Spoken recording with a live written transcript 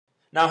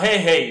Now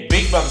hey,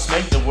 big bums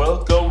make the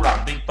world go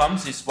round. Big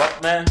bums is what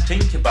men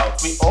think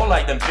about. We all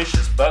like them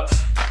vicious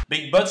butts.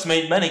 Big butts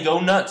made many go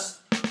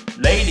nuts.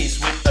 Ladies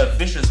with a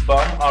vicious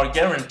bum are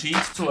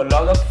guaranteed to a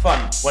lot of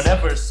fun.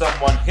 Whenever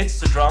someone hits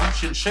the drum,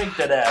 she'll shake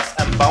that ass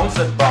and bounce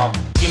that bum.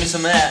 Give me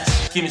some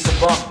ass, give me some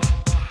bum.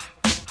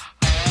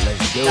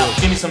 Let's do now it.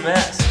 give me some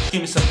ass, give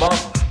me some bum.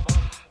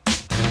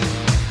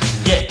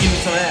 Yeah, give me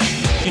some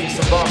ass, give me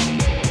some bum.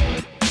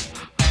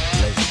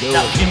 Let's do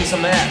Now it. give me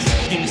some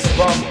ass, give me some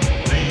bum.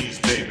 Please,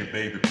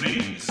 baby,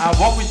 please. I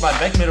walk with my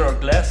back mirror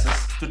glasses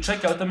to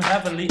check out them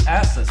heavenly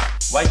asses.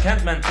 Why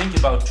can't men think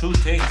about two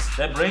things?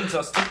 Their brains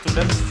are stick to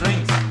them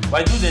strings.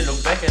 Why do they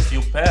look back as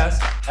you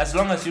pass? As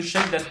long as you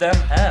shake that damn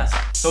ass.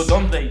 So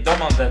don't play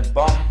dumb on that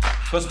bum,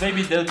 cause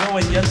baby they'll go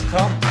and yet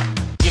come.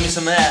 Give me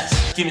some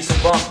ass, give me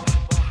some bum.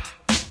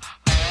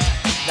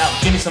 Now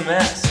give me some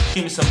ass,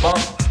 give me some bum.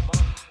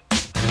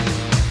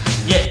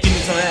 Yeah, give me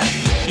some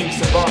ass, give me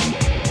some bum.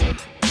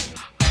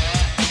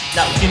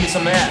 Now give me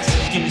some ass,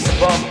 give me some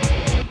bum.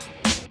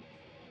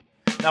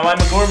 Now I'm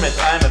a gourmet,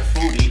 I'm a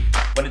foodie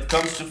when it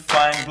comes to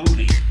fine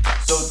booty.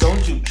 So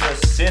don't you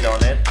just sit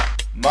on it,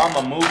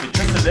 mama move it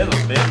just a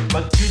little bit.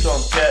 But you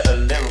don't care a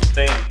little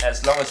thing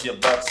as long as your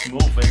butt's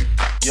moving.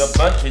 Your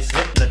butt is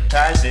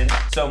hypnotizing,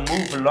 so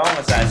move along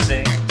as I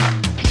sing.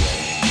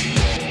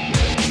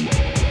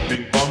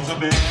 Big bums are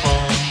big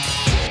fun.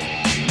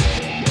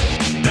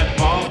 That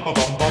bum, ba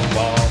bum bum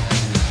bum.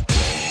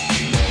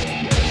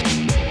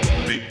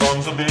 Big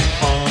bums are big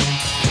fun.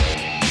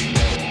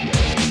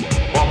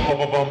 Bum ba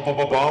ba bum ba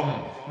ba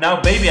bum.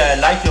 Now baby I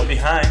like your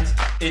behind,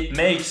 it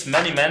makes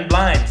many men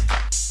blind.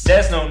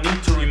 There's no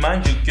need to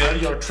remind you girl,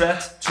 you're a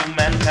threat to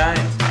mankind.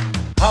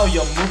 How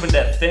you're moving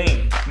that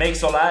thing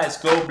makes all eyes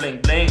go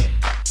bling bling.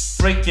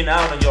 Freaking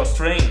out on your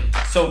string,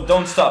 so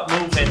don't stop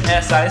moving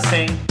as I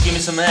sing. Give me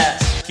some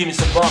ass, give me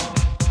some bum.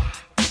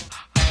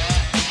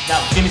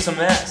 Now give me some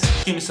ass,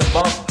 give me some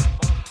bum.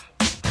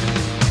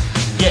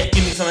 Yeah,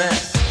 give me some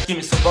ass, give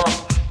me some bum.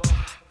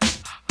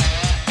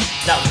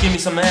 Now give me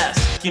some ass,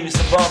 give me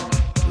some bum.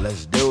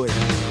 Let's do it.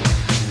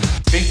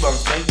 Big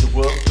bums make the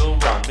world go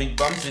round. Big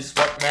bums is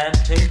what men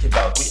think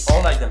about. We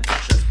all like them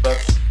vicious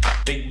butts.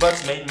 Big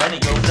butts made many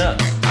go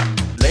nuts.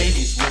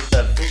 Ladies with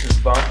a vicious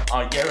bum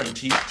are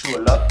guaranteed to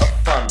a lot of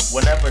fun.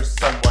 Whenever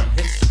someone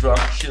hits the drum,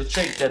 she'll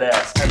shake that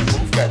ass and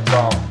move that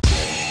bum.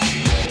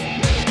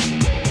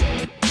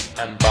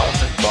 And bounce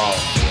that bum.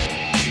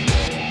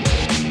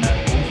 And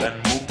move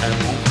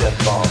that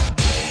bum.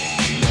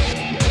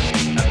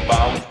 And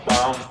bounce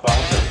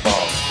that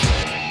bum.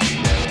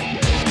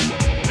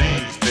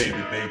 Please,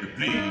 baby,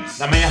 please.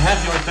 Now may I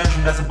have your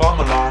attention, there's a bomb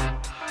alarm.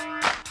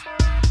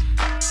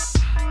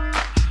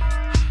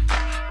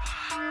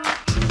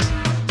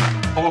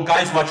 Oh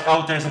guys, watch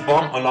out, there's a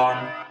bomb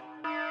alarm.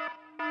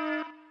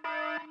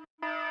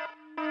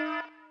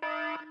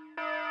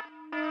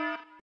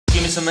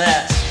 Give me some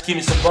ass, give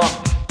me some bum.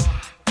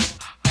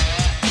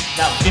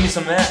 Now give me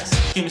some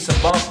ass, give me some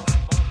bum.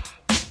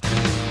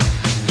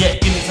 Yeah,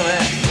 give me some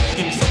ass,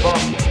 give me some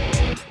bum.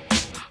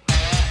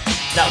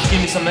 Now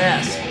give me some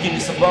ass, give me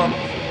some bum.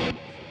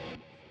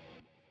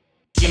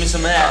 Give me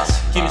some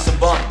ass, give me some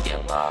bum.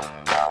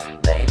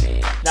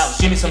 Now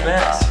give me some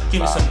ass,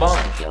 give me some bum.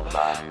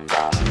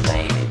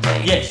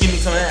 Yeah, give me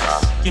some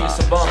ass, give me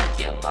some bum.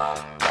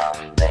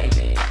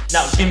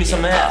 Now give me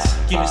some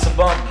ass, give me some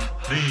bum.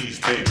 Please,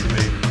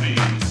 baby.